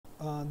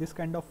this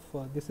kind of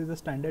this is a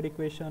standard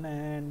equation,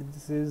 and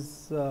this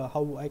is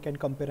how I can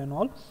compare and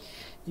all.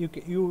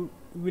 You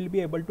will be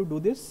able to do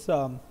this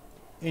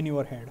in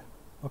your head.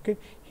 Okay,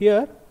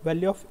 here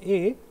value of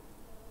A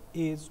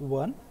is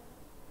 1,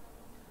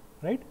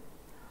 right?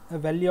 A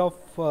value of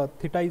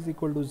theta is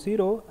equal to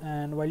 0,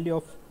 and value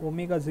of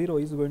omega 0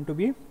 is going to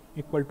be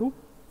equal to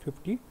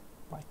 50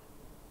 pi.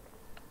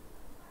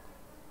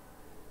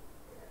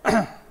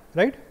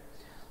 Right?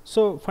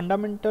 So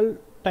fundamental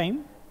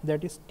time,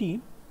 that is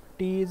t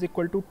is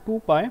equal to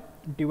 2 pi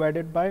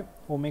divided by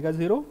omega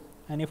 0,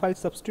 and if I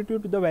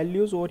substitute the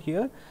values over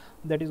here,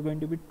 that is going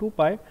to be 2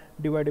 pi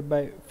divided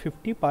by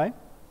 50 pi,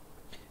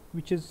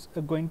 which is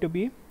going to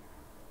be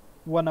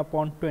 1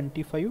 upon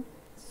 25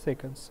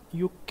 seconds.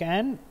 You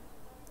can,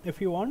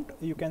 if you want,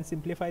 you can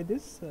simplify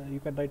this. You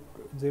can write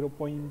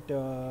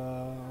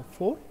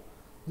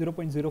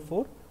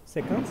 0.04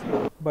 seconds,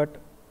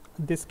 but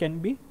this can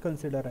be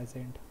considered as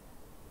end.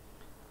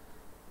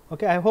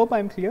 Okay, I hope I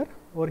am clear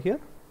over here.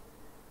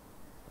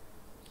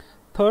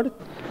 Third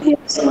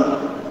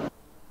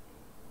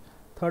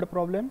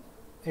problem,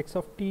 x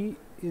of t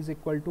is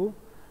equal to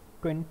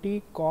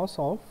 20 cos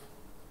of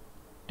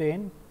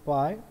 10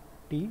 pi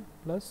t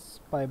plus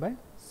pi by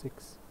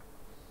 6.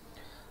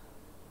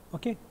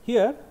 Okay,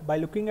 here by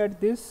looking at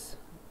this,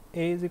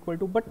 a is equal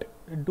to, but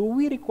do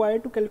we require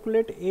to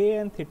calculate a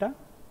and theta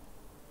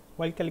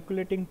while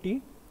calculating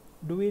t?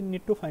 Do we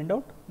need to find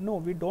out? No,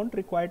 we don't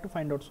require to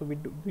find out. So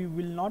we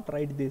will not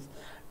write this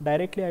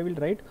directly. I will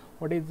write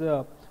what is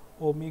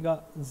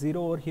omega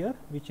 0 over here,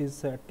 which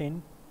is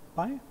 10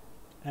 pi,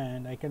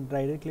 and I can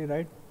directly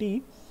write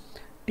t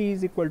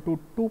is equal to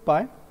 2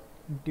 pi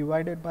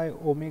divided by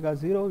omega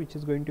 0, which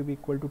is going to be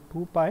equal to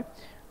 2 pi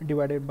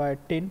divided by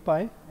 10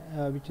 pi,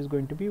 which is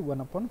going to be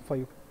 1 upon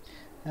 5,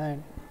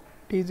 and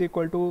t is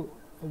equal to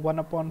 1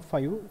 upon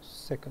 5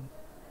 second.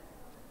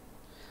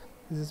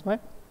 This is my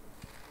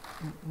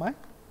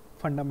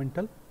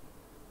fundamental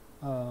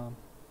time.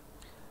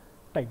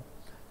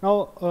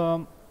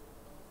 Now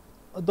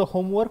the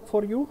homework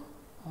for you,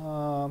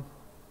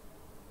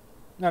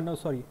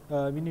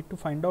 we need to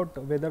find out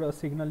whether a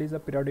signal is a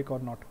periodic or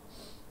not.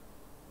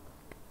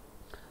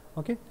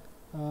 Okay,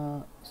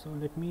 so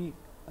let me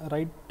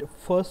write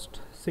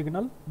first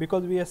signal,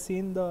 because we have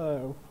seen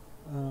the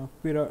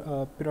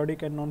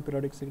periodic and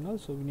non-periodic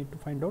signals, so we need to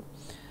find out.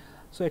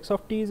 So x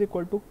of t is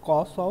equal to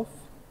cos of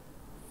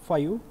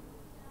 5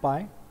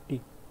 pi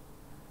t.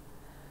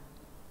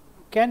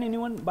 Can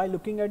anyone, by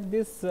looking at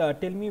this,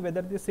 tell me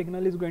whether this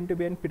signal is going to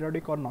be an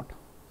periodic or not?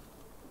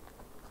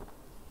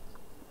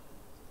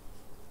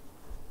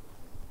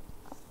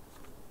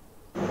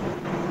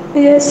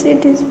 Yes,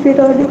 it is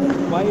periodic.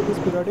 Why it is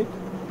periodic?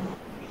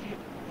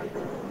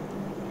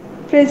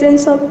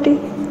 Presence of t.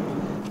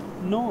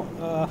 No,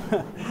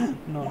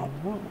 no.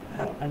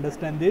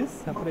 Understand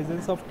this. The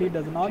presence of t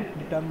does not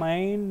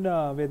determine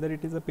whether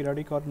it is a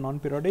periodic or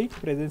non-periodic.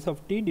 Presence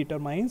of t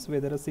determines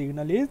whether a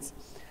signal is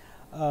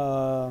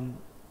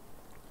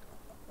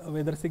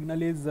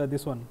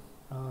this one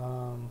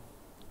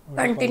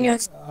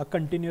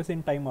continuous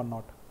in time or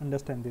not.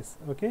 Understand this.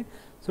 Okay,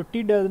 so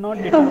t does not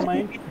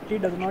determine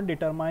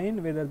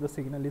whether the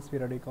signal is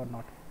periodic or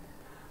not.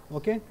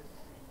 Okay,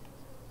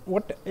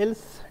 what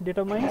else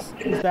determines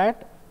is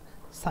that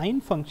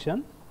sine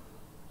function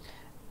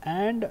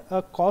and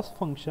a cos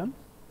function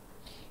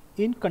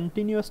in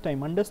continuous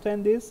time.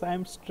 Understand this. I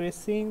am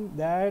stressing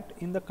that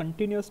in the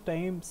continuous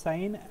time,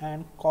 sine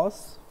and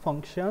cos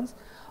functions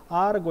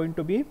are going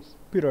to be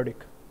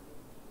periodic.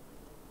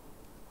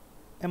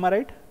 Am I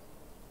right?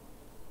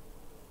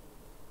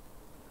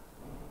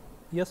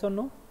 Yes or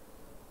no?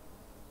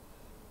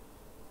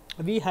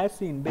 We have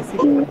seen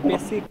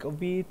basic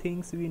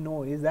things we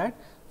know is that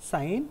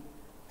sine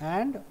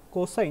and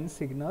cosine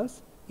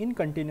signals in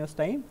continuous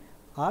time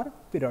are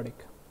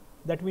periodic.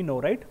 That we know,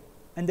 right?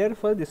 And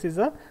therefore this is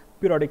a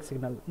periodic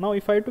signal. Now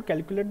if I have to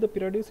calculate the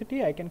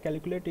periodicity, I can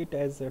calculate it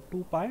as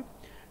 2 pi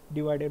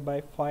divided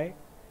by 5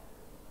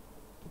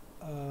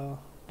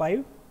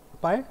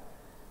 pi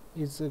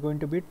is going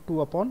to be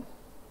 2 upon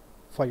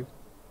 5.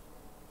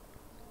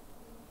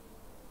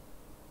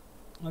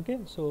 Okay,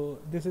 so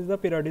this is the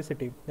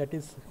periodicity, that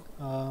is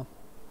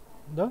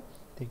the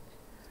thing,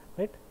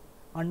 right?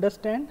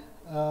 Understand,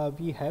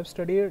 we have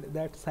studied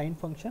that sine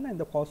function and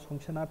the cos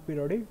function are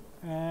periodic,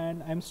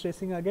 and I am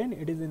stressing again,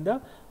 it is in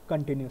the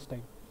continuous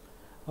time.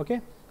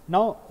 Okay,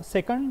 now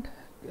second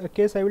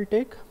case I will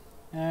take,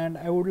 and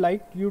I would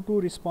like you to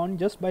respond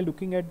just by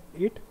looking at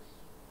it.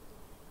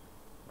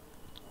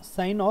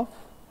 Sine of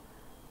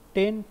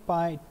 10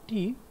 pi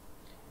t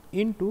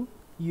into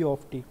u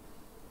of t.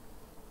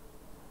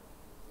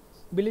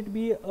 Will it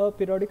be a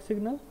periodic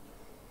signal?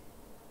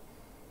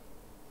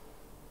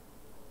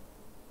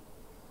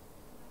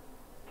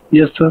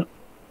 Yes, sir.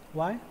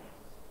 Why?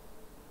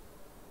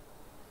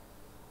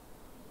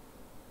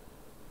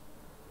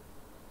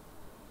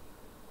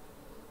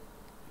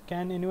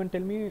 Can anyone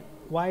tell me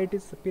why it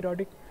is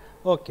periodic?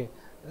 Okay,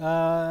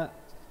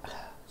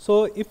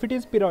 so if it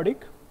is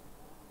periodic,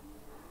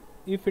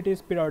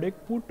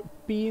 put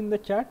P in the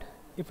chat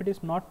If it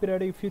is not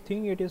periodic, if you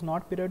think it is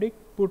not periodic,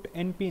 put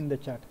NP in the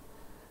chat.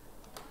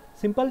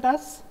 Simple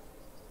task.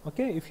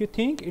 Okay, if you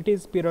think it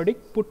is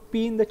periodic, put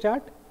P in the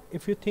chat.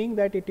 If you think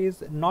that it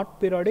is not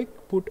periodic,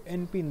 put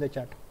NP in the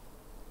chat.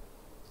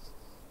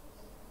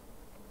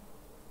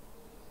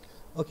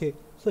 Okay,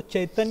 so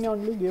Chaitanya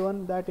only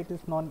given that it is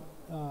not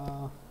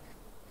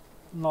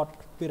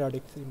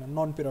periodic signal,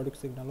 non-periodic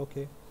signal.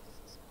 Okay.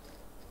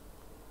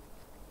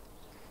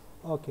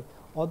 Okay,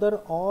 other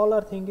all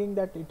are thinking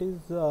that it is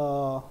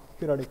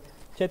periodic.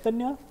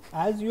 Chaitanya,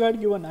 as you had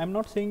given, I am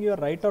not saying you are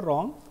right or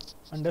wrong,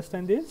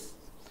 understand this,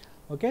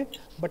 okay,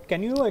 but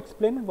can you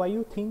explain why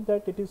you think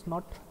that it is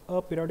not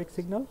a periodic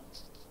signal?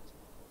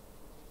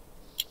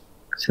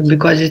 So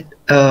because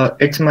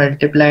it's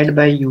multiplied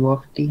by u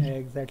of t.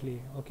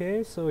 Exactly.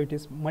 Okay, so it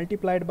is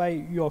multiplied by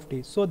u of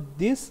t. So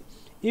this,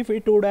 if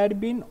it would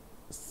have been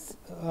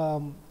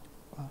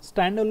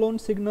standalone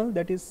signal,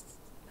 that is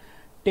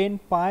 10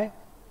 pi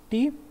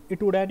t,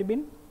 it would have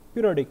been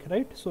periodic,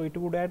 right? So it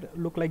would have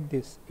looked like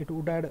this, it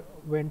would have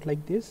went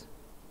like this,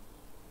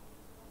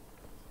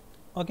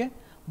 okay,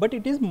 but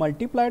it is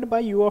multiplied by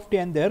u of t,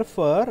 and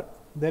therefore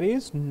there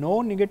is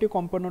no negative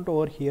component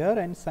over here,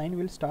 and sign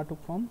will start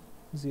from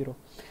 0.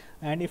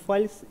 And if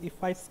I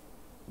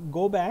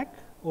go back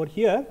over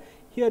here,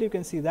 you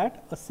can see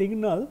that a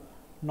signal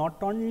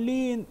not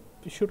only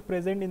should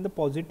present in the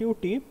positive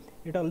t,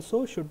 it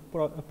also should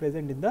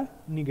present in the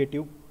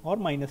negative or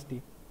minus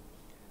t.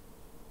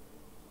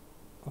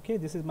 Okay,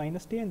 this is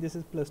minus t and this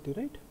is plus t,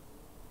 right?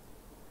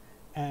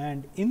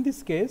 And in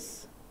this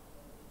case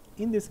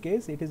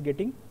it is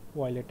getting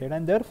violated,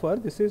 and therefore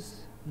this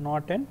is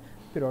not an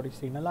periodic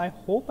signal. I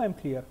hope I am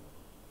clear.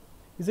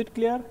 Is it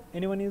clear?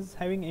 Anyone is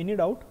having any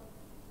doubt?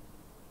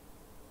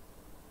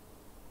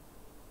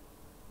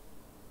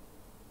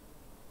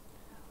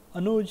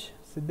 Anuj,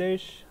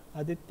 Siddesh,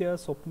 Aditya,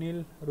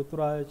 Swapnil,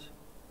 Ruturaj,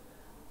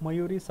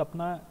 Mayuri,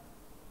 Sapna,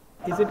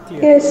 is it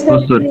clear? Yes, sir.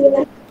 No, sir.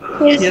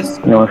 Yes.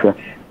 No, sir.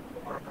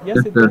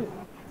 Yes, Yes, sir.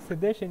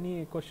 Siddesh,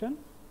 any question?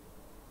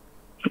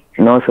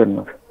 No, sir.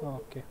 No, sir.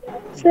 Okay.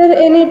 Sir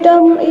any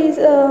term is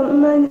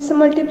means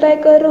multiply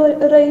कर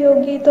रही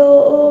होगी तो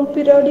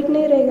periodic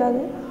नहीं रहेगा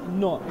क्या?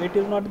 No, it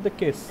is not the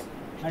case.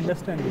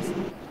 Understand this.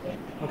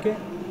 Okay.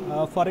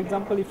 For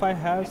example, if I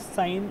have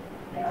sine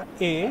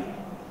A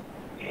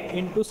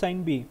into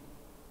sine B,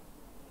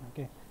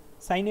 okay,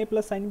 sine A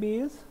plus sine B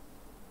is,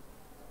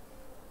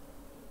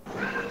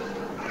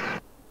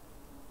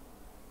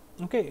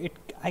 okay,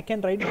 I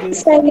can write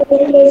this sign A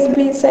plus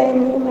B sign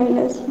A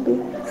minus B.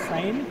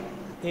 sine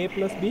A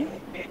plus B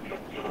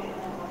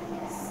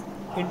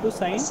into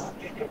sine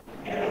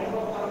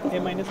A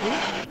minus B.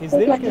 Is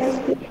there a case?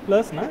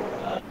 Plus, na?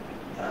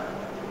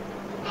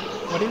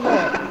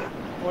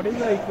 What is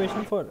the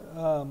equation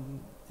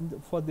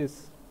for this?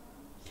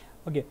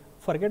 Okay,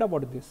 forget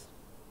about this.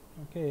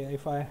 Okay,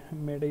 if I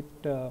made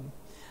it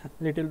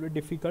little bit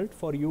difficult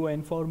for you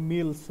and for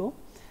me also.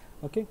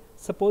 Okay,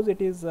 suppose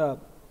it is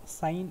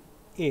sine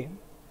A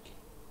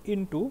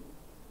into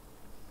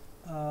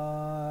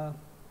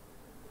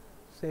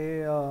say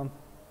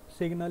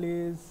signal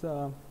is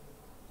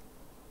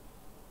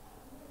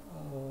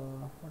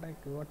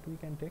what we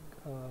can take,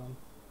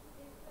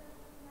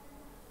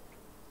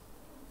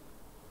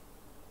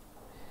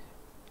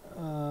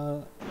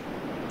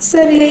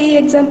 sir यही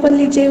example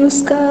लीजिए,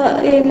 उसका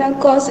ए ना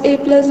cos a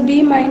plus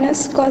B minus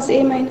cos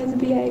a minus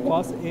B आएगा,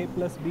 cos A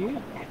plus B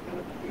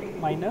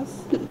minus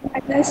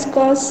minus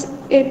cos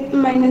a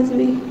minus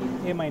B.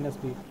 A minus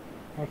B.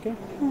 Okay,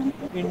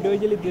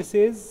 individually this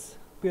is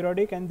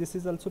periodic and this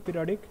is also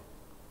periodic.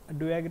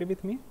 Do you agree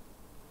with me?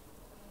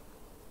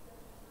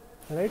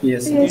 Right?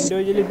 Yes. Yes.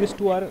 Individually these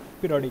two are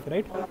periodic,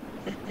 right?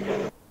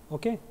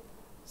 Okay,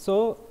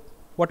 so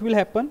what will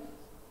happen?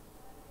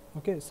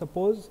 Okay,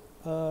 suppose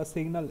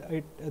signal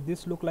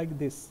this look like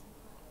this,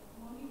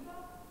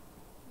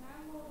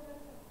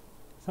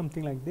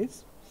 something like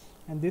this,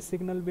 and this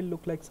signal will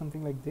look like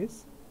something like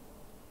this.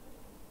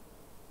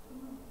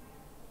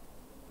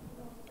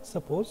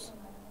 Suppose,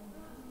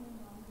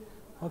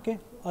 okay,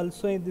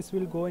 also this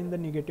will go in the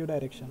negative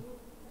direction.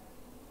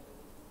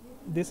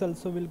 This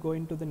also will go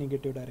into the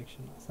negative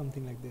direction,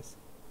 something like this.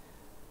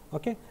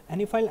 Okay,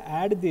 and if I'll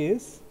add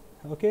this,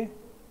 okay,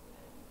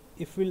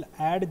 if we'll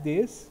add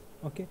this,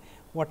 okay,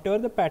 whatever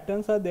the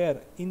patterns are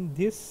there in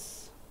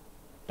this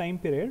time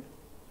period,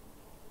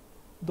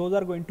 those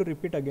are going to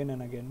repeat again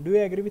and again. Do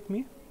you agree with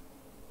me?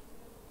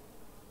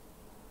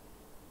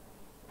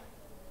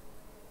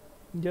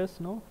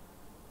 Just no?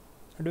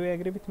 Do you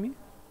agree with me?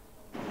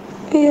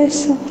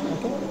 Yes, sir.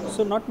 Okay,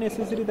 so not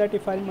necessary that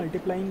if I'm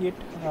multiplying it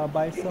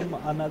by some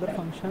another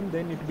function,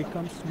 then it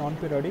becomes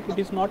non-periodic. It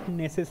is not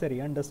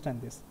necessary,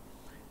 understand this.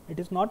 It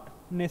is not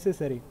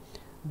necessary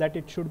that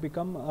it should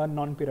become a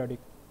non-periodic.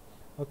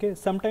 Okay,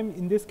 sometime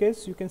in this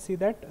case you can see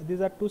that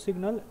these are two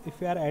signal. If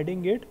we are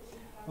adding it,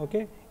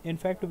 okay, in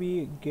fact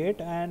we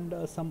get and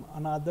some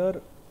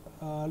another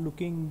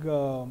looking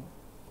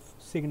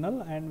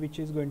signal, and which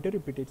is going to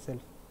repeat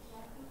itself.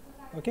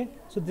 Okay,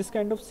 so this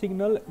kind of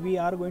signal we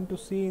are going to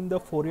see in the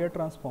Fourier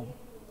transform.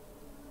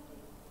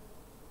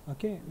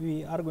 Okay,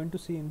 we are going to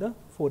see in the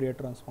Fourier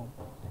transform,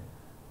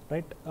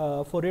 right?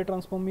 Fourier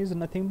transform is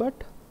nothing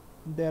but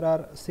there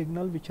are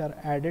signal which are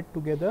added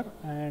together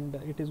and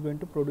it is going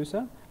to produce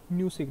a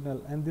new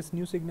signal, and this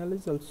new signal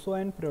is also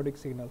an periodic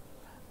signal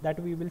that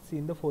we will see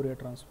in the Fourier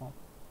transform.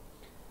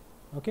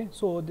 Okay,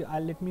 so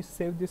let me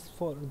save this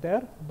for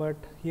there, but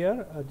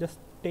here just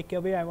take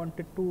away I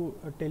wanted to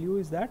tell you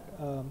is that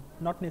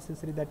not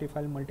necessary that if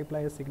I'll multiply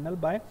a signal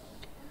by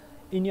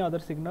any other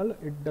signal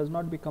it does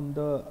not become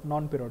the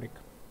non-periodic.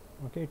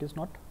 Okay, it is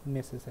not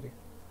necessary.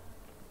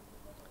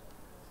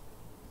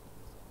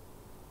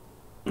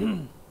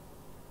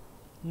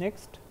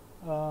 Next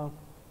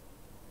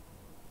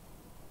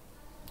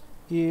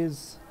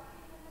is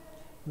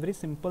very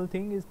simple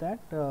thing is that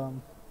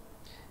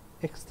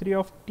x3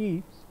 of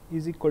t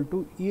is equal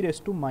to e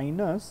raised to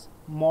minus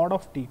mod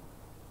of t.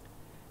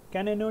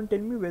 Can anyone tell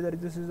me whether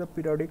this is a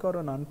periodic or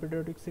a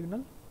non-periodic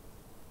signal?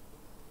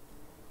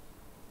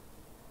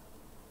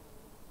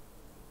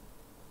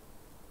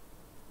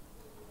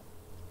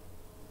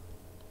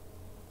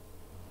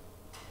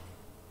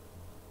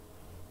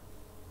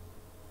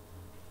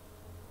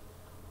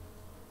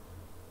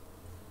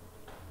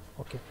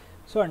 Okay,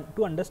 so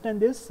to understand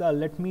this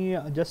let me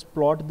just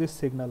plot this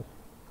signal.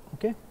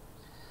 Okay,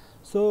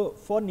 so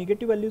for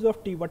negative values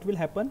of t, what will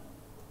happen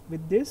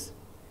with this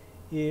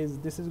is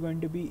this is going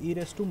to be e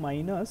raised to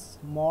minus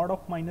mod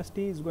of minus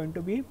t is going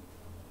to be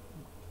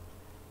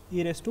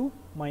e raised to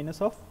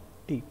minus of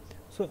t.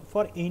 So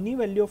for any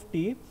value of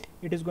t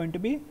it is going to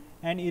be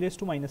an e raised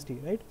to minus t,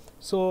 right?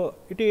 So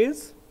it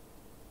is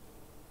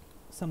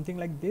something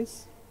like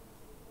this.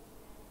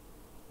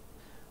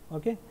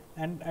 Okay,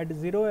 and at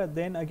 0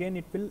 then again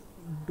it will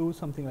do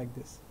something like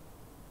this.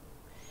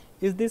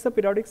 Is this a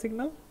periodic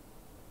signal?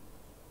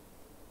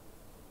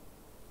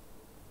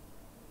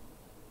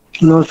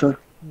 No, sir.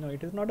 No,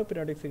 it is not a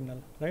periodic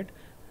signal, right?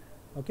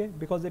 Okay,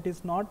 because it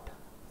is not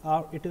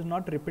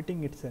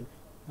repeating itself.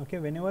 Okay,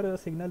 whenever a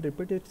signal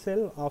repeats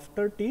itself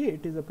after t,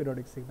 it is a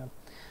periodic signal.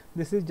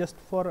 This is just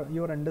for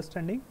your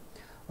understanding.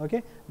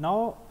 Okay,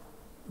 now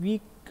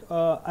we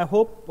I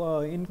hope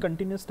in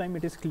continuous time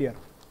it is clear,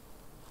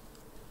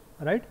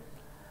 right?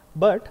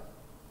 But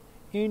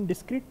in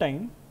discrete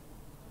time,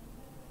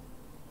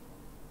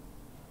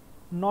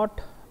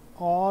 not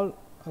all,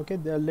 okay,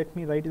 let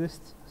me write this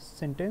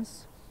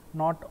sentence,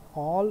 not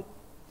all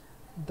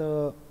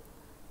the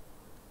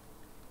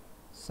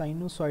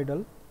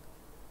sinusoidal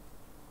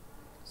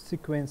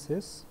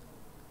sequences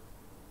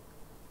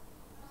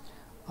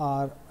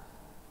are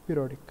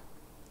periodic.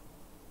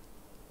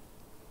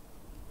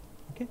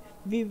 Okay,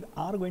 we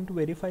are going to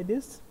verify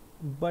this,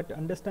 but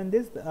understand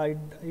this,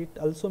 it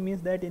also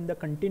means that in the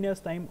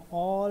continuous time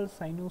all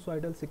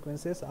sinusoidal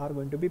sequences are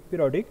going to be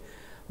periodic,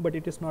 but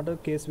it is not a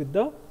case with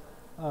the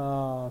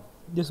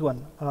this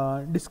one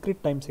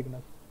discrete time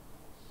signal.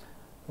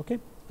 Okay,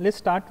 let's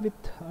start with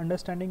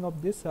understanding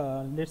of this.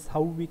 Let's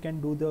how we can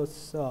do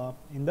this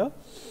in the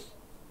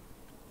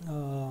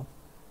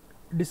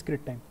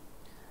discrete time.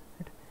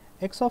 Right.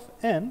 X of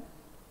n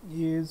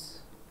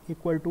is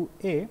equal to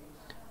a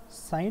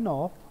sine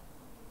of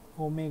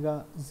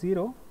omega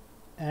 0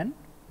 n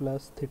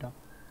plus theta,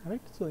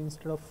 right? So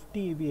instead of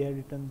t we have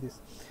written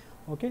this.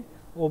 Okay,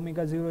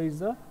 omega 0 is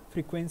the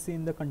frequency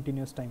in the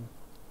continuous time,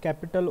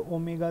 capital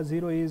omega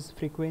 0 is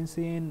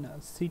frequency in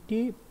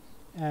CT,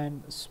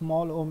 and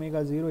small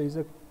omega 0 is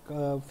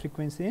a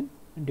frequency in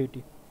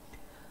dt.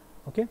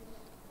 Okay,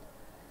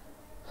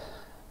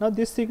 now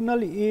this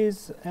signal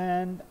is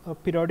an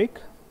periodic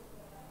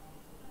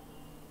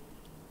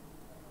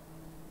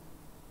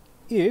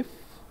if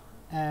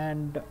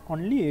and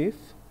only if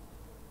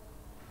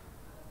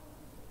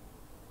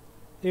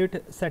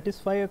it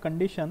satisfy a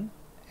condition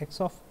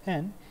x of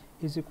n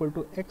is equal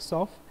to x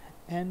of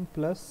n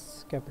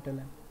plus capital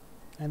N,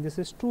 and this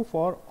is true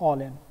for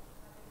all n.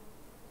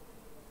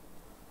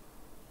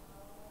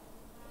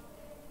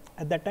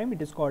 At that time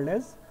it is called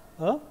as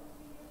a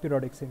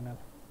periodic signal,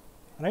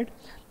 right?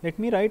 Let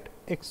me write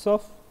x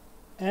of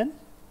n,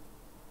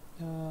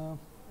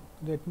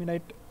 let me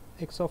write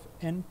x of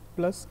n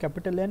plus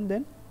capital N,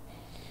 then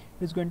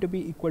it is going to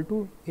be equal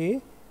to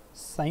a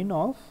sine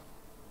of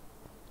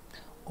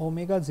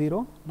omega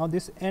 0. Now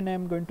this n I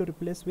am going to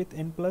replace with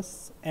n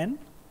plus n,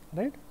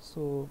 right?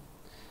 So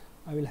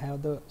I will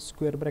have the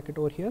square bracket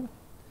over here,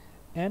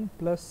 n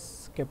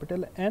plus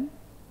capital N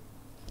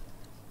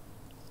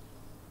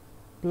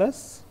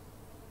plus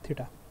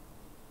theta,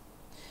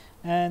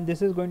 and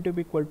this is going to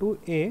be equal to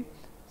a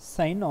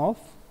sine of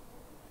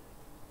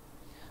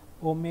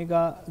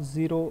omega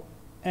 0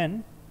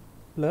 n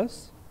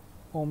plus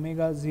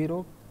omega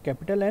 0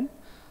 capital N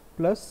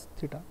plus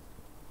theta.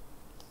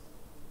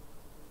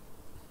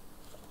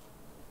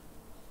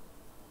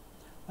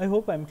 I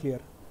hope I am clear.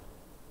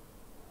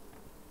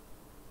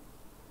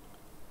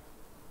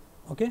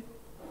 Okay.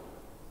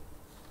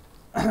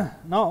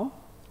 Now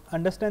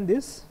understand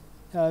this,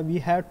 we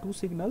have two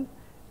signal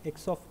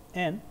x of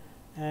n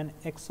and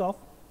x of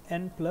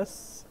n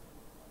plus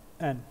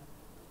n.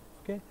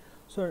 Okay,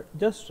 so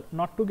just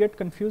not to get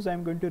confused I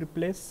am going to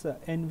replace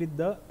n with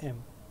the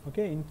m.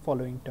 okay, in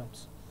following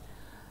terms,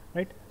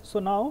 right. So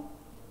now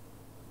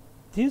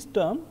this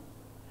term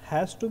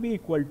has to be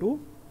equal to,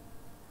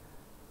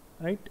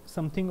 right,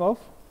 something of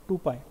 2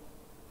 pi,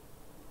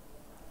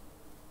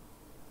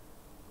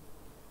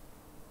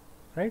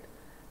 right,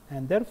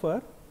 and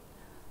therefore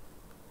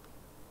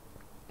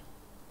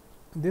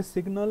this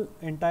signal,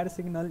 entire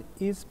signal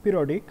is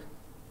periodic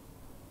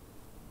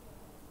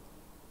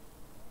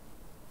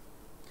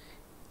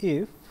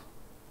if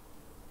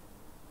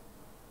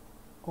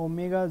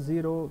omega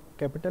 0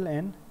 capital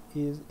N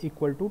is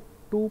equal to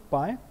 2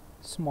 pi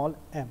small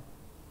m,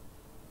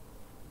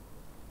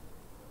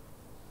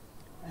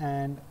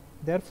 and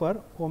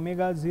therefore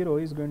omega 0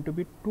 is going to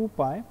be 2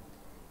 pi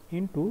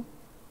into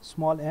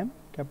small m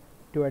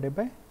divided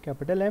by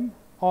capital M,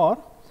 or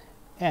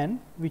N,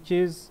 which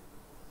is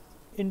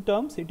in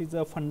terms it is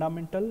a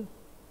fundamental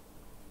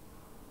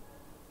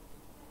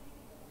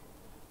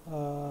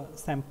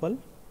sample.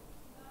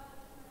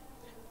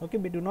 Okay,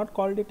 we do not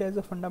call it as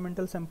a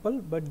fundamental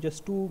sample, but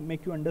just to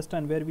make you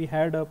understand where we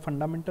had a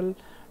fundamental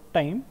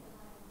time,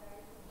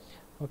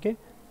 okay,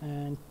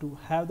 and to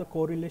have the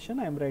correlation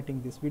I am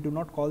writing this. We do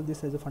not call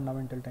this as a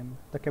fundamental time.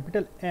 The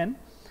capital N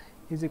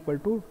is equal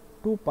to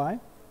 2 pi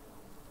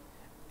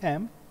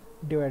m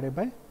divided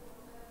by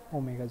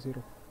omega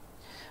 0.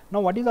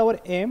 Now what is our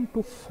aim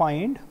to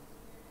find?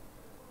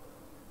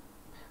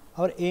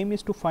 Our aim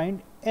is to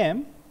find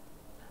m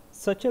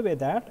such a way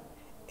that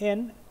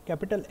n,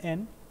 capital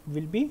N,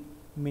 will be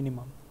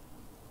minimum.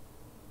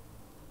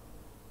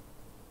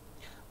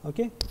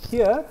 Okay,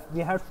 here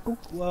we have to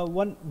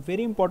one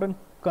very important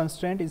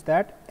constraint is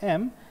that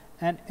m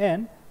and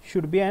n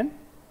should be an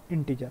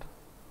integer,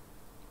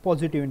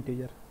 positive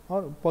integer,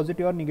 or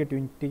positive or negative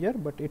integer,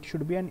 but it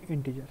should be an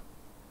integer.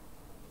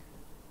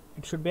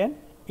 It should be an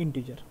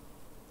integer,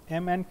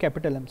 m and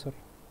capital M, sorry,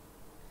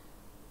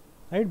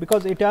 right,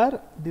 because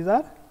these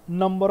are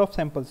number of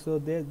samples, so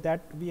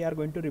that we are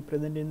going to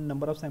represent in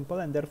number of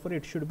samples, and therefore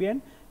it should be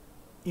an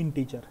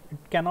integer. It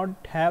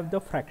cannot have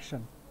the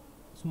fraction.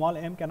 Small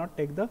m cannot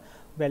take the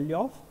value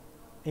of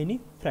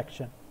any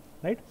fraction,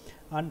 right,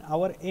 and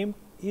our aim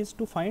is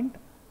to find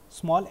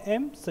small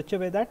m such a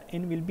way that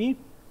n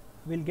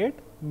will get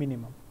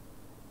minimum.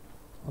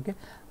 Okay,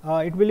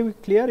 it will be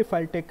clear if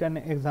I take an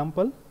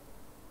example.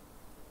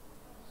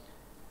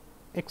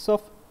 X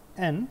of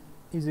n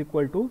is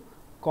equal to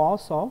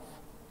cos of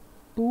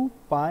 2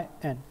 pi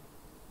n,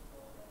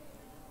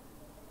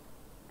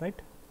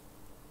 right.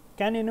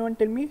 Can anyone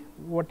tell me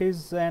what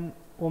is an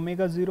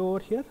omega 0 over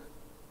here?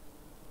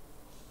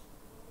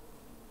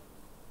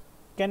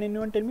 Can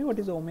anyone tell me what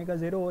is omega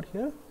 0 over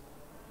here?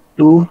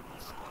 2.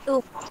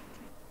 2?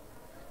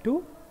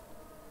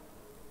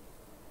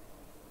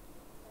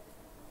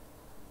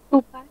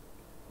 2 pi.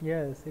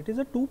 Yes, it is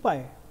a 2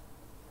 pi.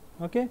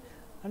 Okay,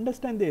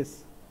 understand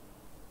this.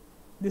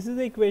 This is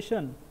the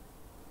equation.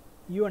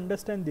 You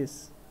understand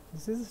this.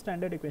 This is a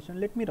standard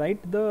equation. Let me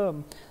write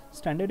the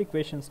standard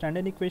equation.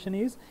 Standard equation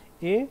is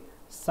a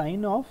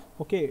sine of,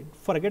 okay,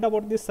 forget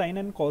about this sine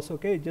and cos,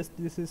 okay, just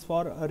this is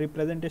for a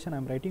representation I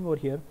am writing over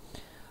here.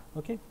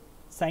 Okay,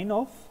 sine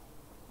of,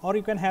 or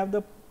you can have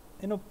the,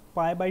 you know,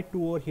 pi by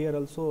 2 over here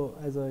also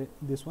as a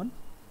this one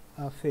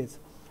phase.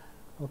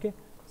 Okay,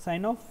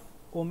 sine of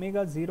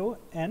omega 0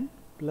 n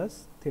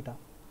plus theta.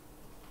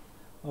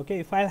 Okay,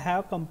 if I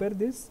have compare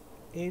this,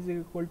 a is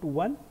equal to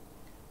 1,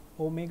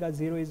 omega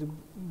 0 is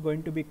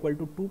going to be equal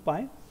to 2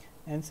 pi,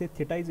 and say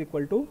theta is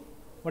equal to,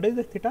 what is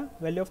the theta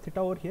value of theta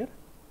over here?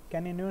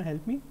 Can anyone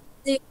help me?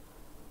 0.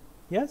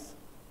 Yes,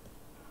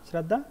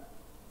 Shraddha?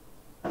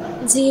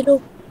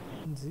 0.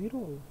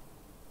 0.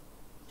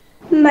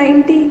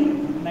 90.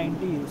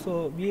 90.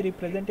 So we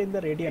represent in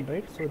the radian,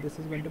 right? So this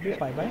is going to be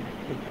pi by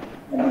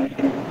 2.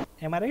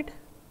 Am I right?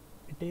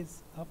 It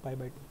is a pi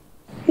by 2.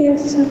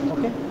 Yes, sir.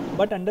 Okay,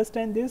 but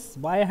understand this,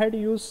 why I had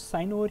used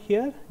sine over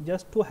here,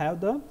 just to have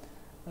the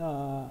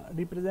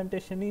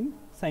representation in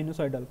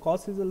sinusoidal.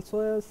 Cos is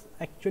also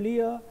actually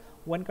a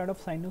one kind of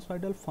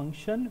sinusoidal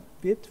function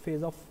with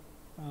phase of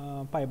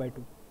pi by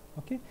 2.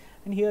 Okay,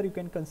 and here you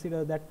can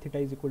consider that theta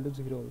is equal to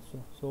 0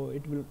 also, so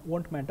it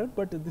won't matter,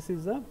 but this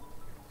is a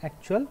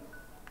actual.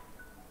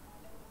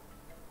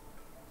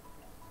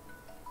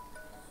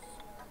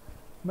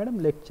 Madam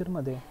lecture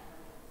मध्ये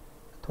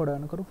थोड्या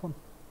वेळानं करू phone.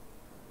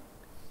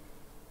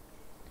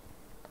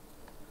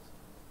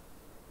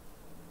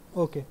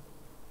 Okay,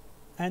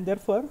 and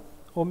therefore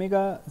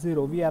omega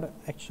 0, we are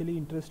actually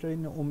interested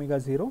in omega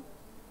 0,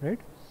 right,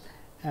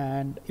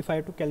 and if I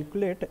have to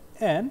calculate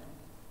n,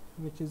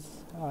 which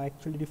is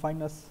actually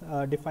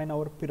define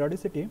our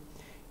periodicity,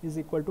 is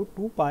equal to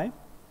 2 pi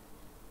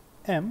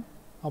m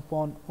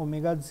upon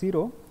omega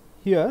 0.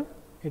 Here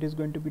it is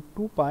going to be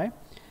 2 pi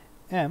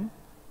m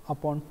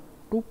upon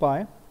 2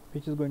 pi,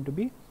 which is going to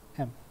be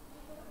m.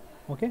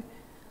 Okay,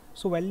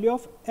 so value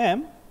of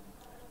m,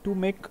 to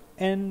make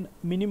n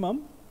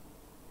minimum,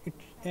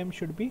 m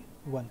should be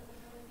 1,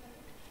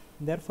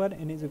 therefore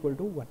n is equal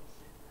to 1.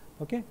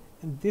 Okay,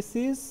 and this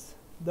is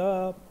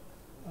the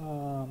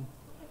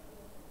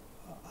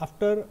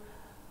after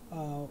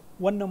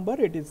one number,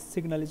 it is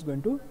signal is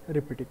going to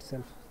repeat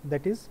itself.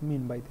 That is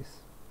mean by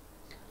this.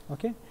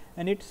 Okay,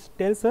 and it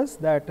tells us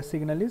that a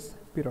signal is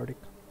periodic.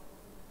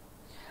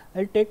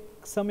 I'll take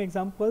some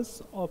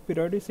examples of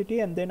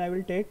periodicity, and then I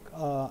will take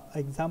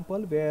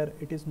example where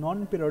it is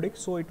non-periodic,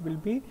 so it will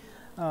be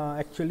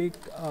actually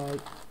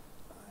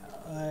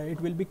it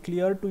will be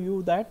clear to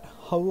you that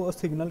how a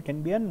signal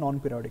can be a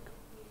non-periodic.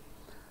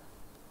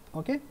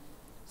 Okay,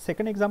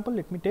 second example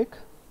let me take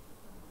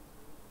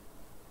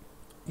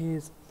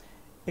is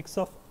x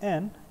of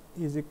n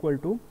is equal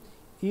to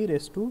e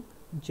raised to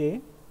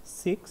j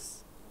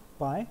 6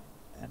 pi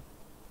n.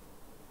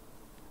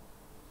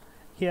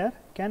 Here,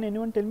 can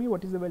anyone tell me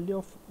what is the value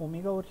of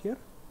omega over here?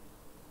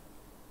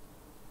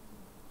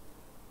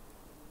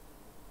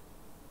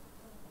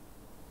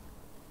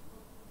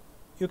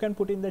 You can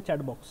put in the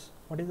chat box.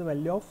 What is the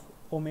value of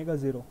omega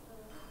 0?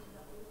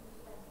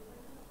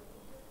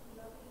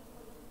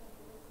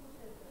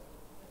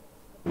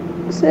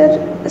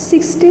 Sir,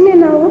 16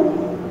 an hour.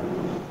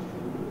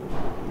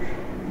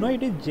 No,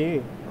 it is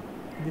j.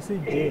 This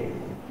is j.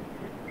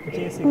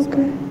 J6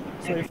 pi. Okay.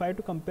 So if I have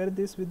to compare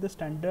this with the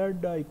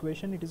standard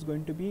equation, it is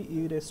going to be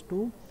e raised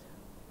to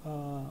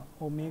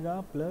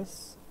omega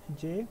plus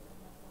j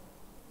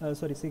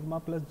sigma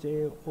plus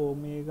j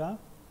omega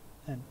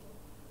n.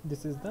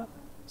 This is the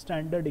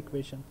standard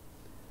equation.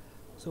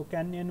 So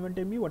can anyone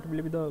tell me what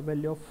will be the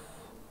value of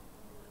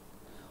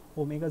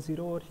omega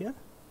 0 over here?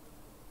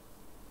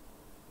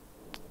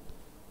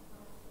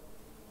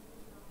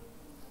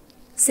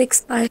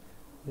 Six pi.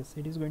 Yes,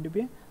 it is going to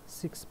be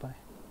 6 pi.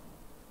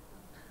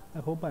 I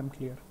hope I am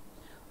clear.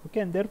 Okay,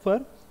 and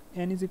therefore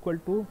n is equal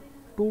to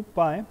 2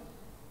 pi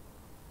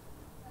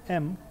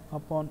m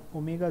upon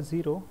omega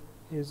 0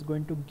 is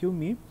going to give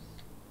me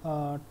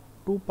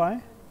 2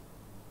 pi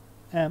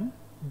m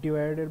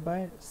divided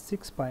by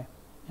 6 pi,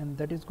 and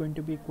that is going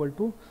to be equal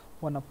to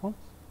 1 upon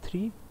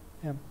 3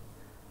 m.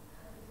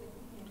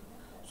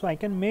 So I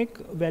can make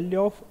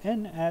value of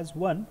n as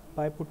 1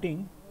 by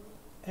putting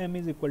m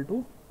is equal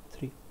to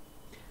 3.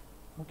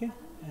 Okay,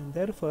 and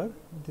therefore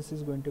this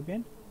is going to be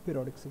an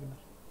periodic signal.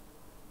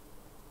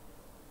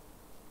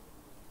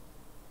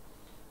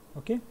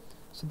 Okay,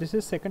 so this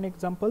is second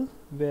example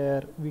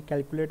where we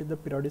calculated the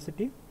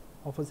periodicity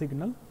of a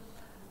signal.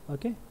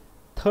 Okay,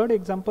 third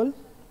example,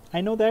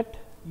 I know that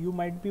you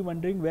might be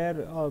wondering where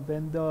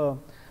when the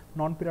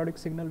non-periodic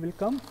signal will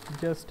come.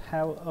 Just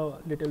have a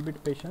little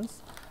bit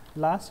patience.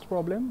 Last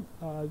problem,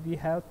 we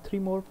have 3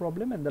 more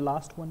problem, and the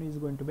last one is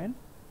going to be an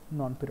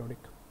non-periodic.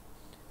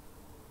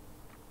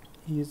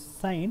 Is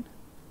sine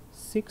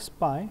 6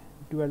 pi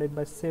divided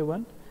by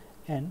 7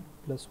 n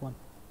plus 1.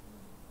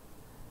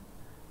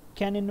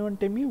 Can anyone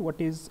tell me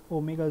what is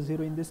omega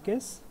 0 in this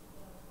case?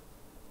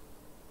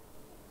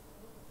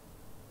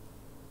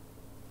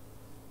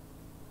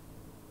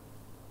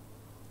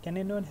 Can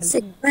anyone help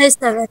 6 me? by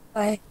 7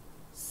 pi.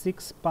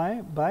 6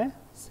 pi by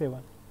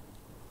 7,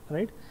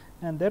 right?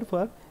 And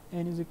therefore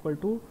n is equal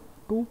to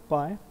 2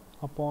 pi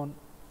upon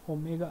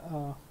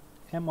omega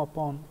m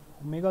upon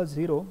omega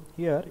 0.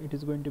 Here it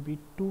is going to be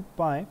 2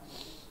 pi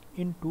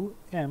into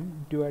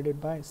m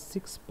divided by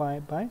 6 pi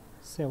by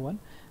 7,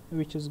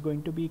 which is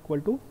going to be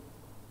equal to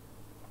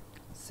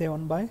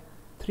 7 by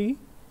 3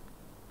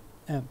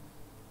 m.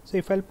 So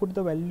if I'll put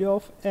the value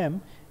of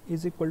m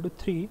is equal to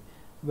 3,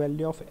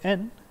 value of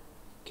n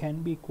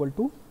can be equal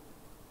to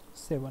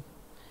 7,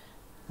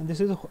 and this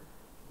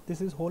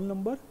is whole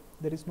number.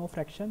 There is no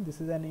fraction. This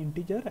is an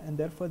integer, and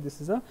therefore this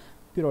is a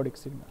periodic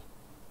signal.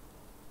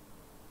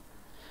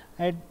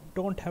 I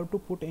don't have to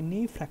put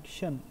any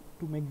fraction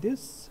to make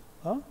this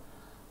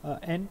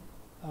an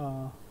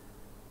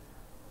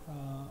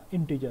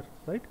integer,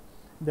 right?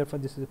 Therefore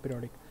this is a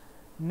periodic.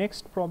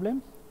 Next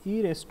problem,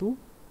 e raised to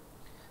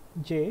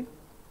j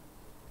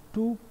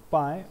 2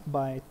 pi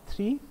by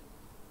 3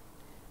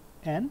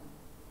 n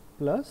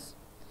plus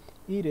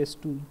e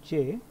raised to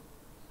j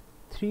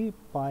 3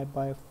 pi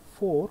by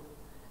 4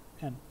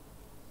 n.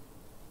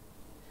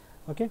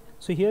 Okay,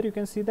 so here you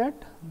can see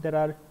that there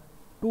are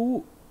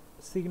 2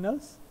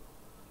 signals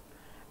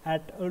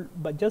at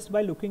but just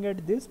by looking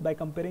at this, by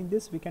comparing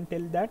this, we can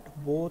tell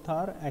that both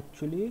are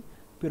actually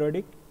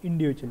periodic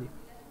individually,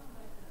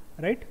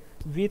 right?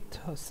 With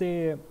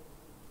say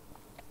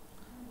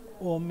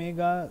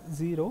omega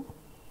 0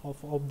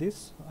 of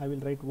this, I will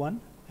write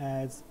 1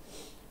 as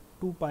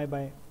 2 pi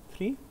by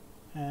 3,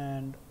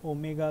 and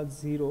omega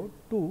 0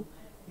 2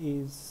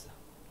 is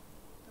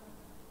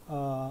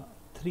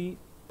 3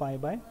 pi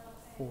by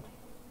 4,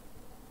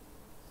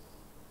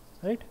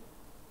 right?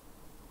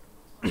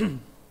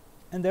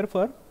 And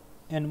therefore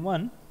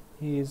n1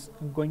 is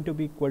going to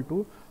be equal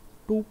to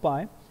 2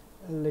 pi,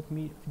 let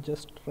me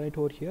just write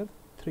over here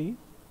 3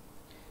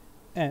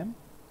 m,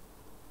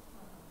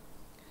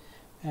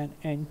 and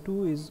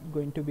n2 is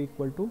going to be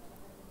equal to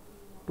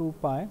 2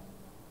 pi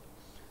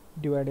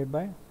divided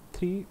by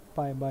 3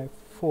 pi by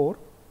 4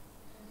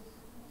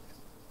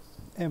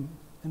 m,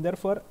 and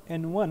therefore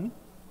n1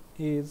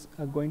 is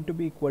going to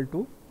be equal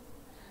to,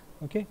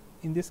 okay,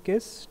 in this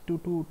case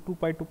 2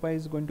 pi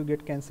is going to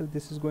get cancelled,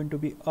 this is going to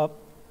be up,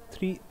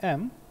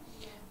 3m,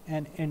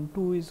 and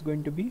n2 is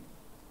going to be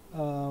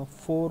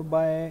 4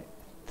 by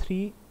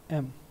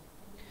 3m.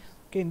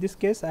 Okay, in this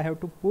case I have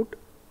to put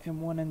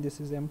m1 and this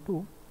is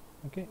m2.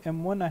 Okay,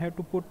 m1 I have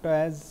to put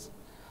as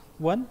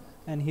 1,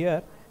 and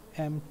here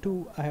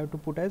m2 I have to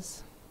put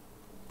as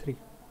 3.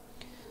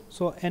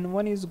 So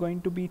n1 is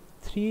going to be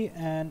 3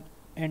 and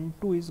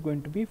n2 is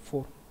going to be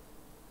 4.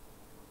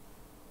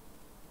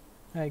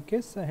 I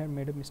guess I have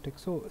made a mistake.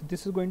 So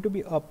this is going to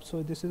be up,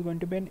 so this is going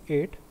to be an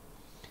 8,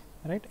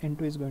 right?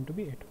 N2 is going to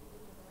be 8.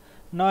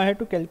 Now I have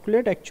to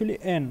calculate actually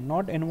n,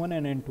 not n1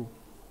 and n2.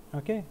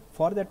 Okay,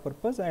 for that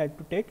purpose I have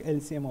to take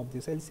LCM of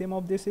this. LCM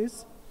of this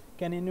is,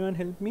 can anyone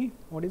help me?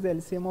 What is the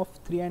LCM of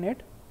 3 and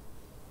 8?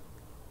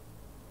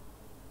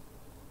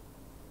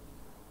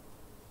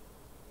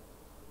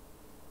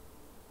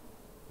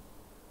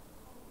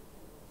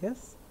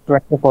 Yes,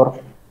 24.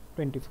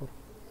 24.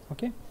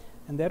 Okay,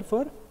 and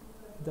therefore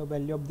the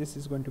value of this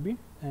is going to be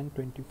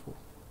n24.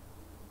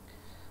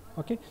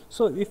 Okay,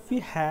 so if we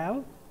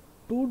have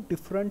two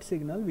different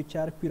signal which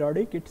are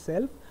periodic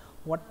itself,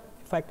 what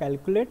if I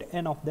calculate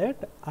n of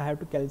that, I have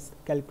to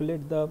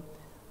calculate the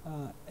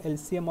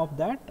LCM of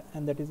that,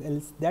 and that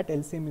is that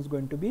LCM is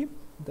going to be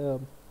the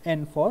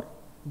n for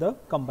the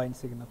combined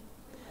signal.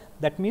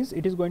 That means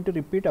it is going to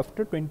repeat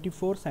after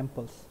 24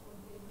 samples.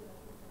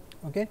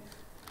 Okay,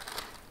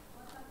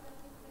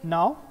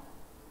 now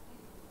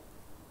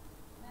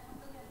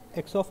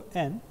x of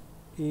n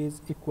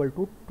is equal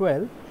to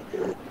 12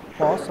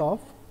 cos of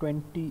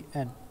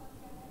 20n.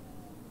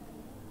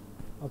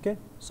 Okay,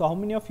 so how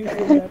many of you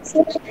feel that?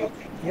 Sir,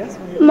 Yes,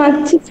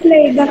 मागची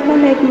slide दाखवा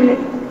ना 1 minute.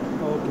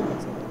 okay, one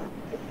second.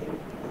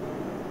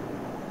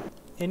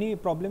 Any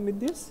problem with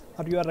this,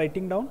 or you are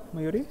writing down,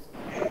 Mayuri?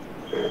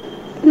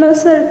 No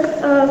sir,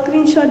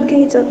 screenshot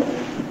घ्यायचं.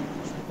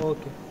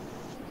 Okay,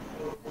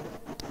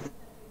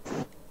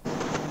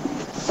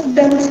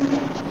 done.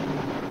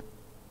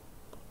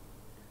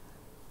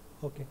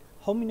 okay.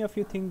 How many of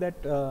you think that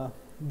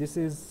this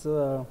is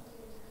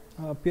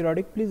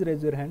periodic? Please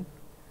raise your hand.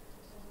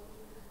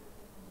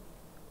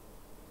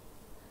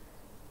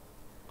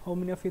 How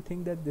many of you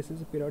think that this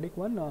is a periodic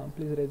one?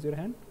 Please raise your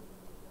hand.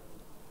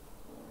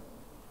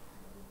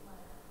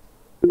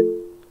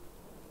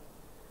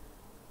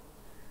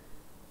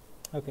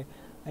 Okay,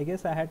 I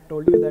guess I had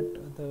told you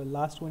that the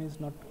last one is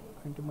not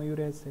going to,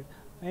 Mayuri has said.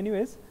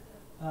 Anyways,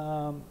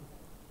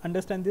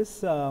 understand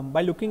this,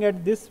 by looking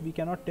at this we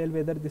cannot tell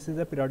whether this is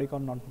a periodic or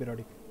not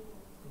periodic.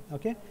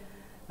 Okay,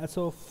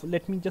 so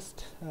let me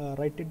just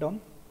write it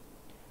down.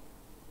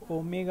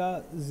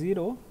 Omega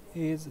 0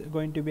 is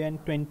going to be an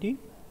 20.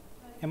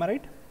 Am I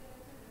right?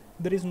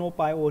 There is no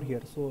pi over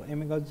here, so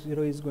omega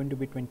 0 is going to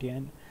be 20,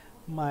 and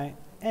my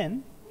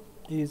n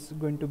is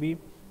going to be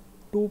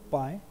 2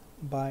 pi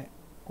by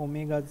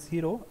omega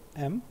 0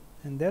 m,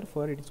 and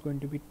therefore it is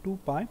going to be 2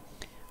 pi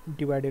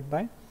divided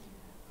by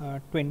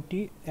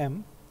 20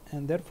 m,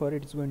 and therefore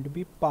it is going to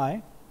be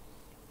pi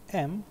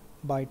m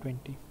by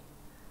 20.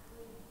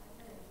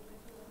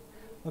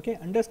 Okay,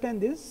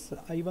 understand this?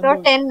 Even So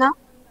though 10 now.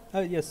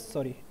 yes,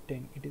 sorry,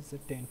 10, it is a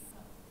 10.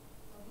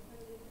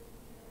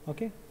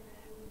 Okay,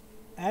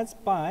 as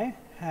pi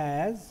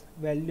has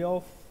value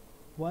of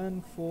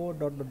 1 4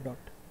 dot dot dot.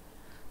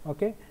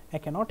 Okay, I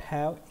cannot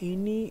have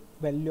any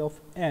value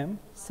of m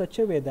such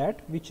a way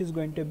that which is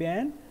going to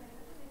be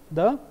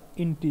the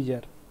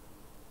integer.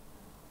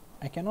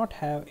 I cannot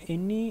have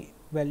any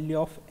value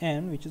of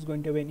n which is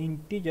going to be an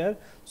integer,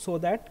 so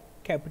that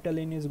capital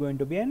N is going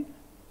to be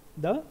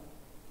the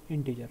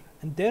integer,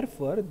 and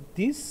therefore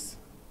this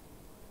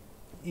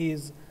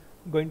is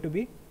going to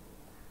be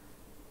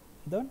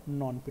the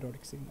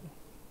non-periodic signal.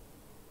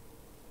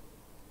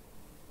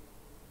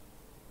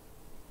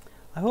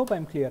 I hope I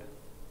am clear.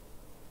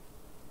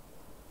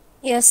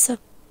 Yes, sir.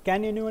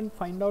 Can anyone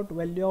find out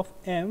value of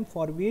m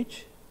for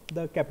which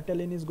the capital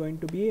N is going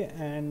to be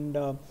an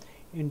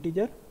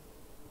integer,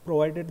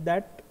 provided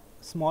that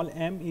small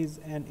m is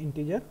an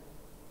integer?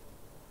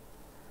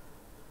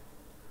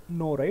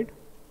 No, right?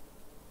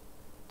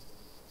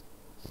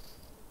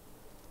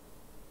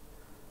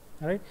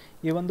 Alright,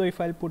 even though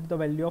if I'll put the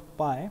value of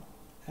pi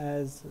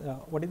as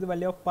what is the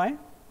value of pi?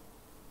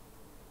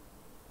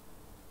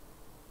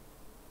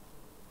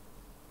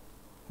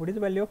 What is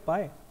the value of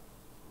pi?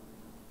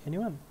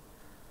 Anyone?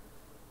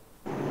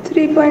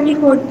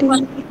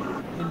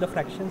 3.14. In the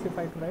fractions, if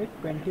I write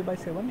 20 by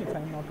 7, if I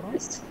am not wrong,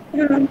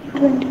 20.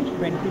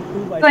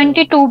 22 by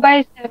 22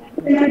 by 7.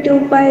 22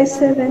 by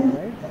 7. 7,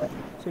 right?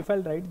 So if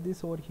I'll write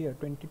this over here,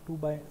 22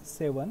 by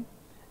 7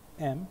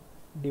 m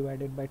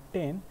divided by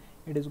 10,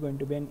 it is going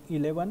to be an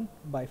 11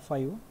 by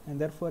 5, and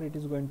therefore it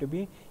is going to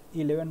be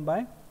 11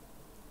 by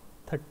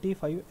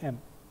 35 m.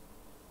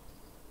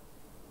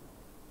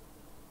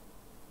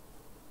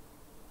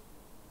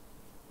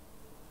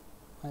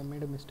 I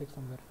made a mistake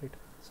somewhere, right?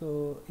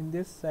 So in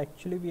this,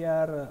 actually we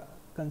are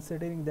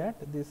considering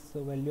that this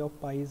value of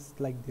pi is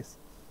like this,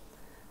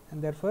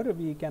 and therefore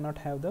we cannot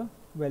have the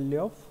value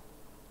of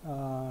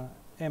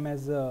m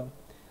as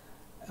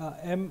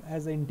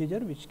an integer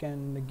which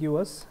can give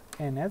us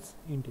n as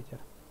integer.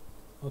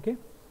 Okay,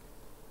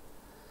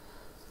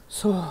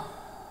 So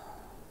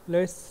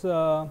let's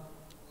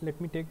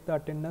let me take the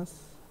attendance.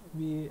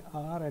 We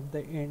are at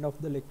the end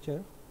of the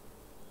lecture.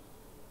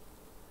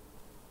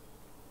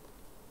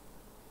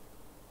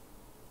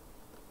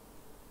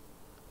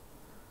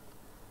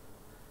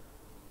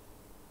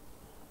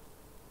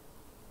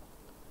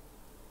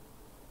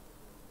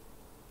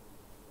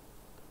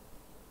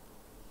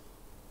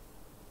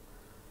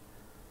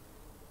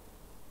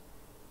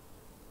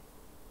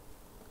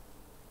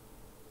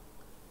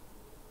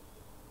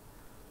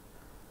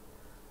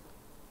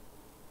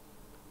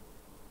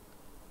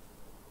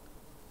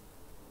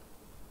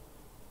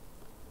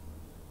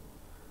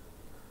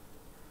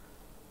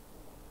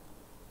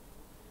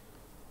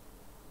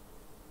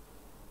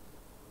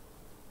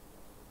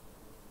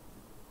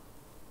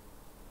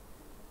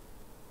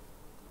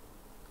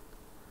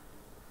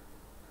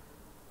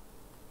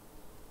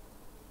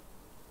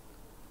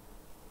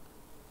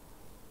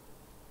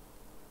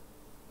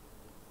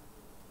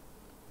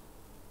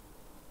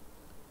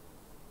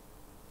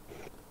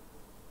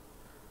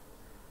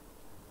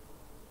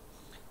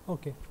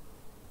 Okay,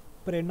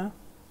 Prerna,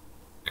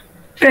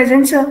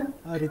 Present, sir.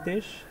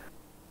 Ritesh,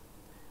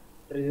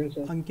 Present,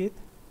 sir. Ankit,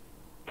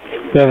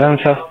 Present,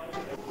 sir.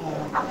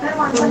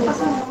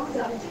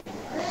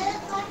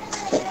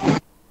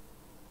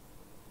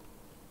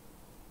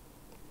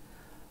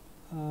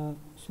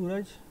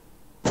 Suraj,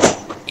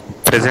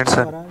 Present,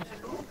 sir. Swaraj,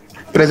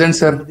 Present,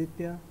 sir.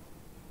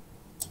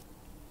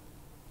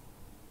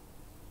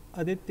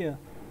 Aditya,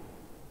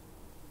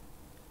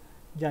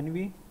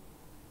 Janvi,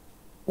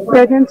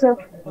 Present, sir.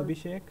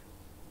 Abhishek,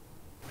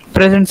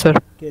 Present, sir.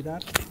 Kedar,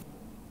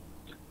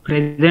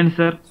 Present,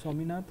 sir.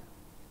 Swaminath,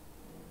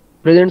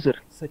 Present, sir.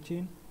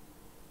 Sachin,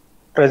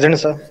 Present,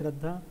 sir.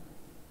 Shraddha,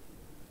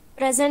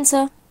 Present,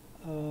 sir.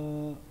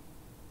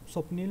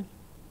 Swapnil,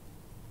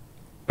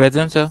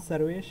 Present, sir.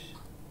 Sarvesh,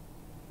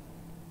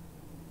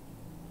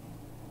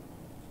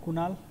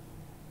 Kunal,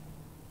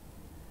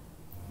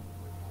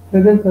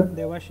 Present, sir.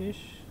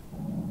 Devashish,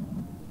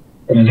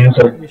 Present,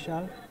 sir.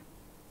 Vishal,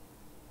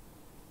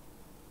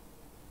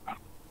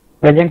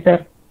 Present,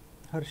 sir.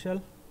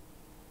 Harshal,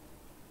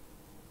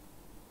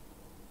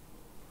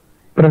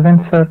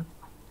 Present, sir.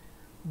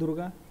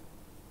 Durga,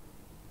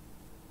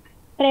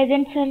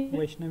 Present, sir.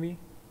 Vaishnavi,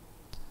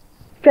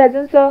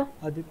 Present, sir.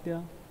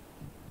 Aditya,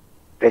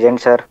 Present,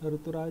 sir.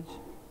 Ruturaj,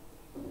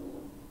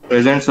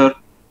 Present, sir.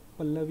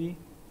 Pallavi,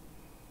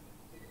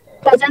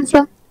 Present,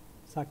 sir.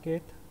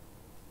 Saket,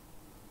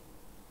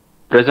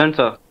 Present,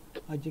 sir.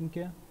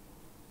 Ajinkya,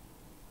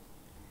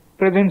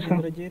 Present, sir.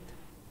 Indrajit,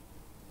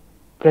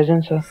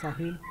 Present, sir.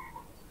 Sahil,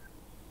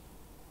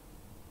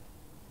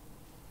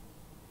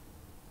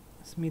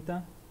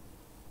 Smita,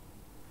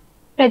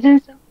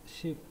 Present, sir.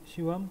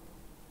 Shivam,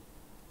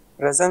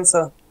 Present,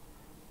 sir.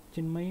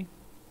 Chinmay,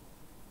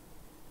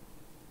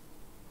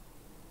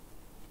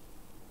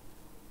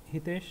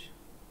 Hitesh,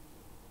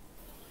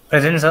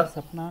 Present, sir.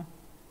 Sapna,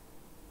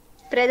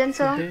 Present,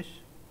 sir. Hitesh,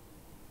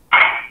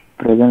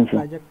 Present, sir.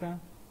 Prajakta,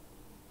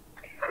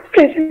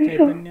 Present, sir.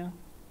 Chaitanya,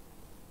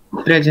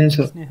 Present,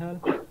 sir. Snehal,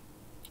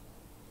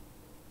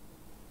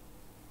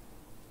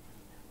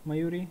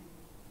 Mayuri,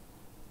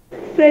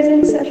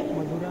 Present, sir.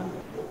 Madhura.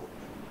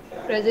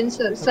 Present,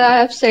 sir. Sir, I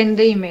have sent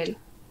the email.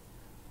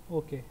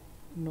 Okay,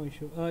 no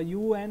issue.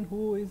 You and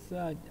who is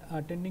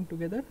attending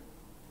together?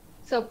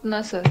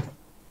 Sapna, sir.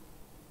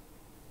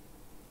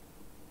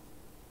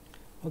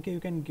 Okay, you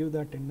can give the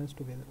attendance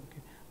together.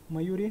 Okay,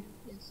 Mayuri,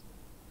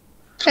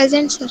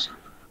 Present, sir.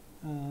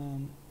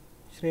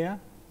 Shreya,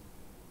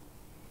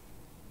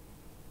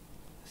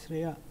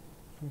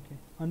 okay,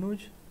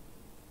 Anuj,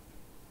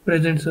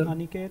 Present, sir.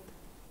 Aniket,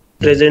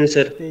 Present,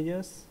 sir.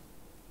 Tejas,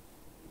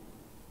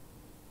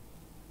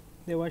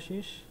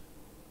 Devashish,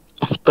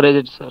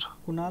 Present, sir.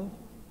 Kunal,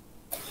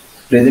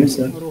 Present,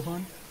 sir.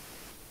 Rohan,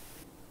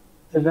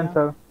 Present, Riya,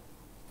 sir.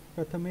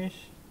 Prathamesh,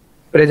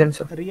 Present,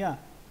 sir. Riya,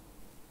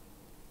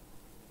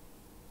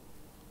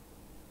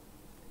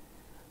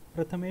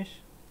 Prathamesh,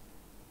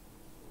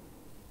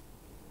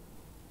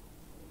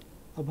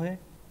 Abhay,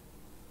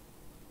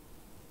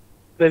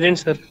 Present,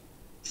 sir.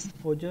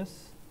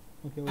 Ojas,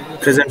 okay, Ojas,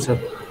 Present, sir.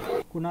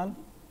 Kunal,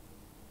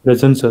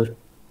 Present, sir.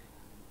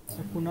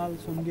 Kunal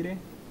Songire,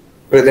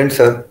 Present,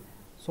 sir.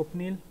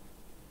 Swapnil,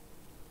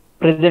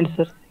 Present,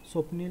 sir.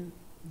 Swapnil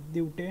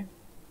Divte,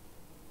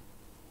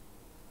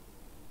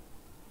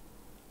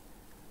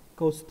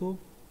 Kaustubh,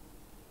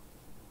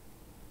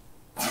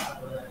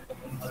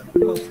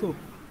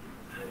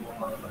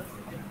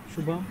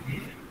 Shubham,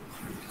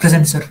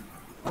 Present, sir.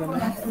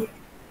 Pranay,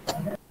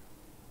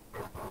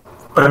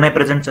 Pranay,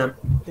 present, sir.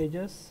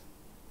 Tejas,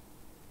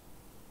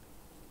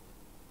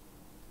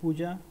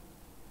 Pooja,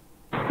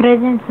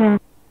 Present, sir.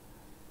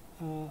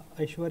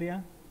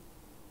 Aishwarya,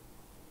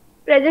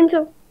 Present,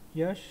 sir.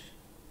 Yash,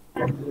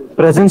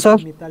 Present, sir.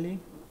 Mitali,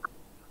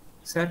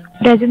 Sir.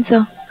 Present,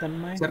 sir.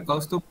 Tanmay, Sir,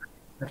 Kaustubh.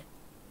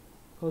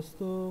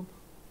 Kaustubh.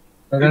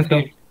 Present,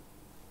 sir.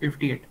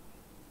 58.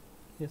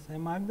 Yes, I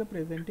marked the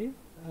presentee.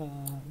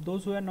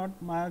 Those who are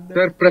not marked the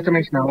Sir,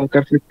 Prathamesh now,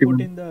 sir.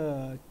 put in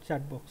the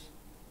chat box.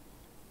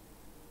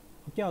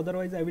 Okay,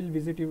 otherwise I will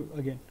visit you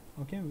again.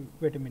 Okay,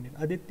 wait a minute.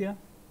 Aditya,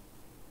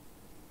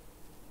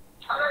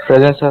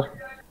 Present, sir.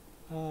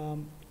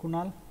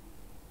 Kunal,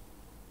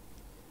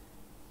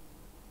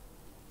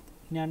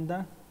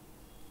 Nyanda,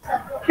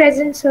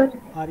 Present, sir.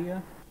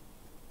 Arya,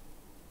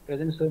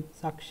 Present, sir.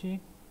 Sakshi,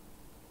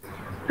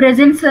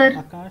 Present, sir.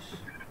 Akash,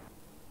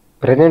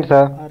 Present,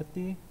 sir.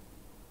 Arti,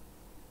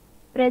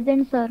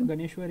 Present, sir.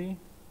 Ganeshwari,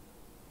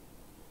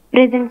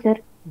 Present, sir.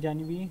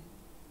 Janvi,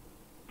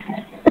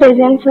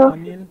 Present, sir.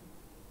 Anil,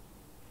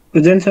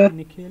 Present, sir.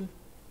 Nikhil,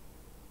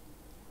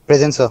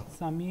 Present, sir.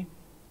 Sami,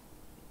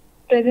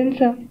 Present,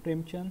 sir.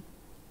 Premchand,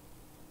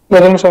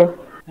 Present, sir.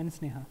 and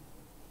Sneha.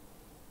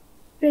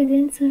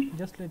 Present, sir.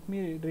 Just let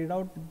me read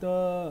out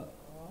the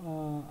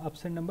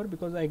absent number,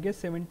 because I guess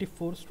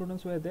 74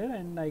 students were there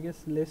and I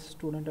guess less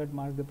student had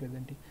marked the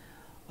presentee.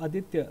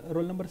 Aditya,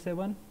 roll number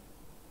 7,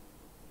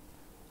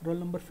 roll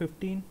number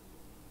 15,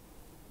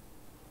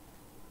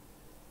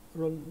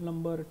 roll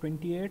number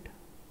 28.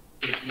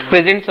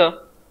 Present, sir.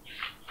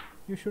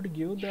 You should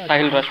give the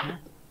Sahil attendance, Rashmi. no?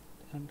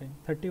 Sometime.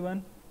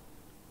 31,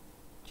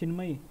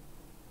 Chinmay.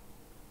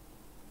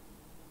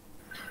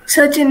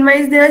 Sir, Chinmay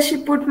is there. She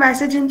put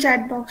message in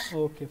chat box.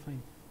 Okay,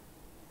 fine.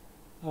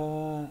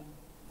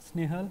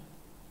 Snehal,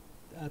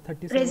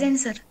 37. Present,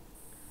 sir.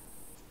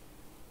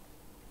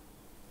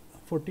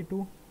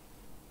 42.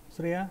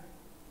 Shreya.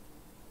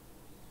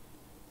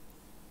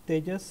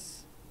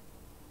 Tejas.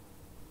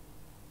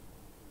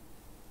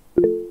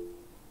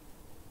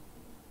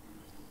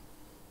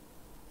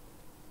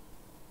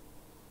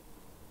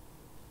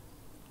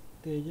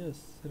 Tejas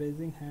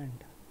raising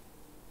hand.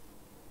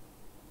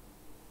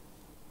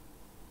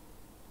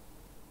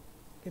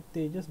 Okay,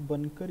 Tejas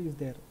Bankar is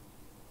there.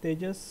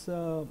 Tejas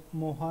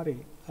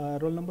Mohare,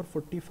 roll number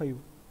 45.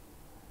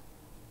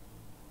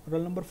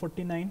 Roll number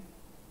 49.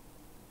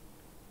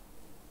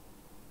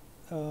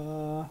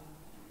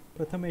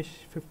 Prathamesh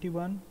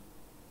 51.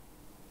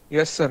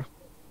 Yes, sir.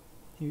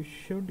 You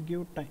should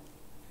give time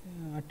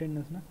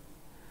attendance, na?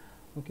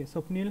 Okay,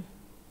 Swapnil.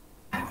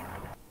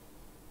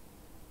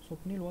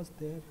 Swapnil was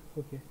there.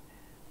 Okay,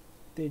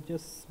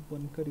 Tejas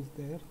Bankar is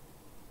there.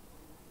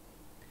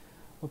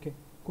 Okay,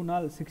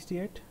 Kunal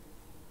 68.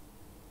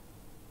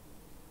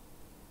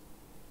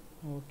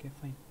 Okay,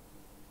 fine.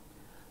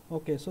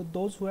 Okay, so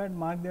those who had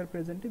marked their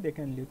presentee, they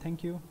can leave.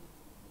 Thank you.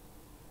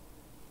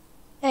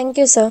 Thank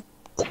you, sir.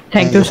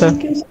 Thank you, sir.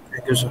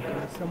 Thank you,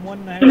 sir.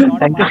 Someone had not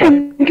Thank you, marked sir.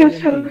 their Thank you,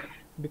 sir.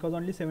 presentee because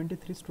only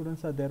 73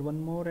 students are there.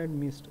 One more had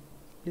missed.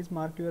 Please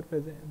mark your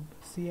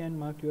see and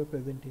mark your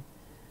presentee.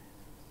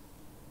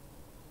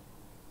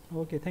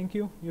 Okay, thank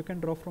you. You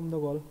can drop from the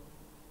wall.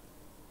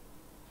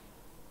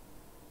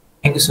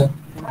 Thank you, sir.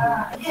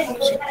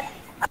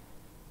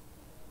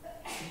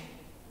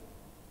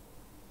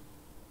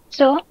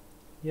 So,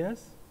 Yes.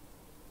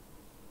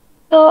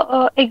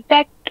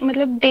 Exact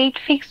मतलब date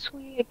fix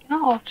हुई है क्या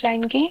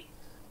offline की?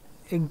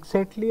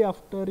 Exactly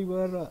after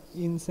your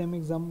in sem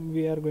exam,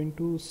 we are going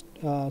to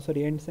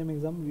sorry, end sem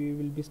exam we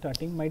will be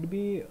starting. Might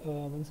be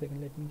 1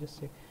 second. Let me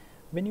just check.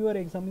 When your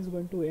exam is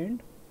going to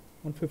end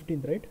on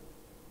 15th, right?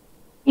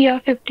 Yeah,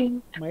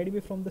 15. Might be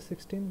from the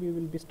 16th we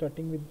will be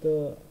starting with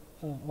the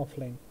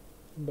offline,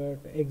 but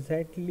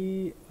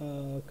exactly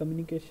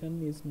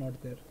communication is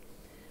not there.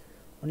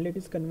 Only it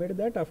is conveyed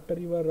that after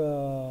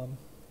your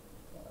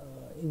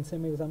in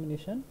sem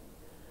examination,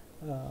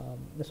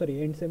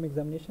 sorry, end sem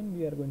examination,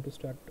 we are going to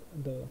start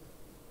the.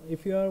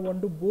 If you are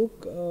want to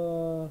book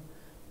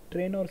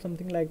train or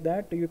something like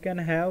that, you can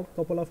have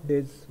couple of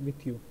days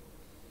with you,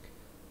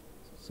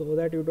 so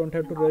that you don't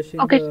have to rush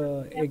in Okay.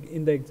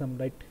 in the exam,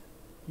 right?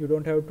 You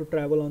don't have to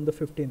travel on the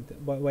 15th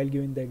while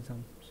giving the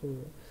exam. So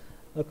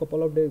a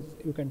couple of days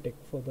you can take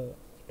for the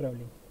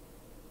traveling.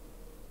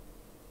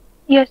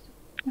 Yes.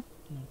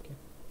 Okay.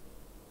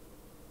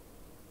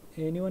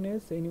 Anyone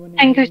else? Anyone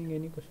Thank you. having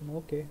any question?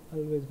 Okay,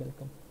 always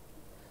welcome.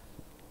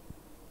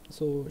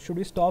 So should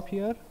we stop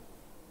here?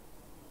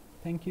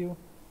 Thank you.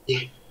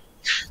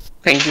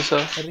 Thank you, sir.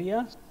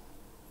 Ria,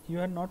 you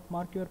had not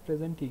marked your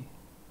presentee.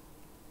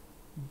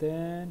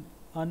 Then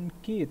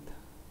Ankit.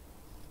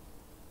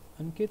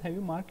 Ankit, have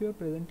you marked your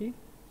presentee?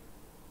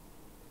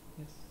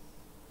 Yes.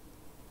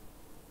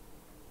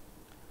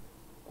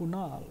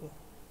 Kunal.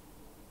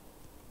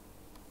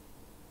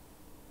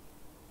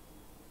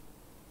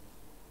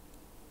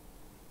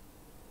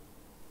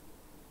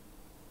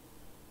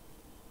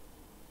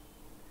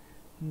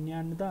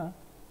 Nyanda.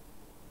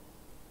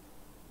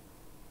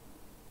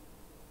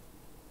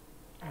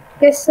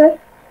 Yes, sir.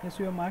 Yes,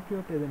 you have marked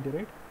your presentee,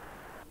 right?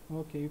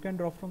 Okay, you can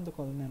drop from the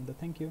call, Nyanda.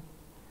 Thank you.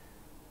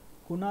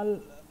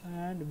 Kunal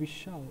and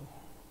Vishal.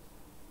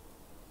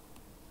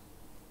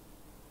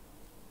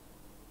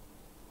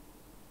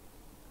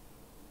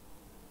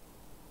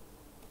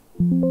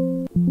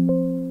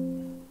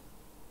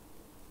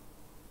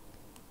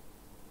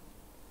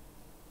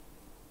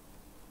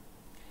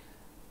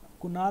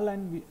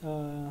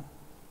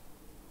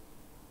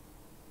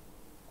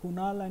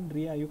 Kunal and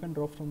Ria, you can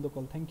drop from the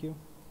call. Thank you.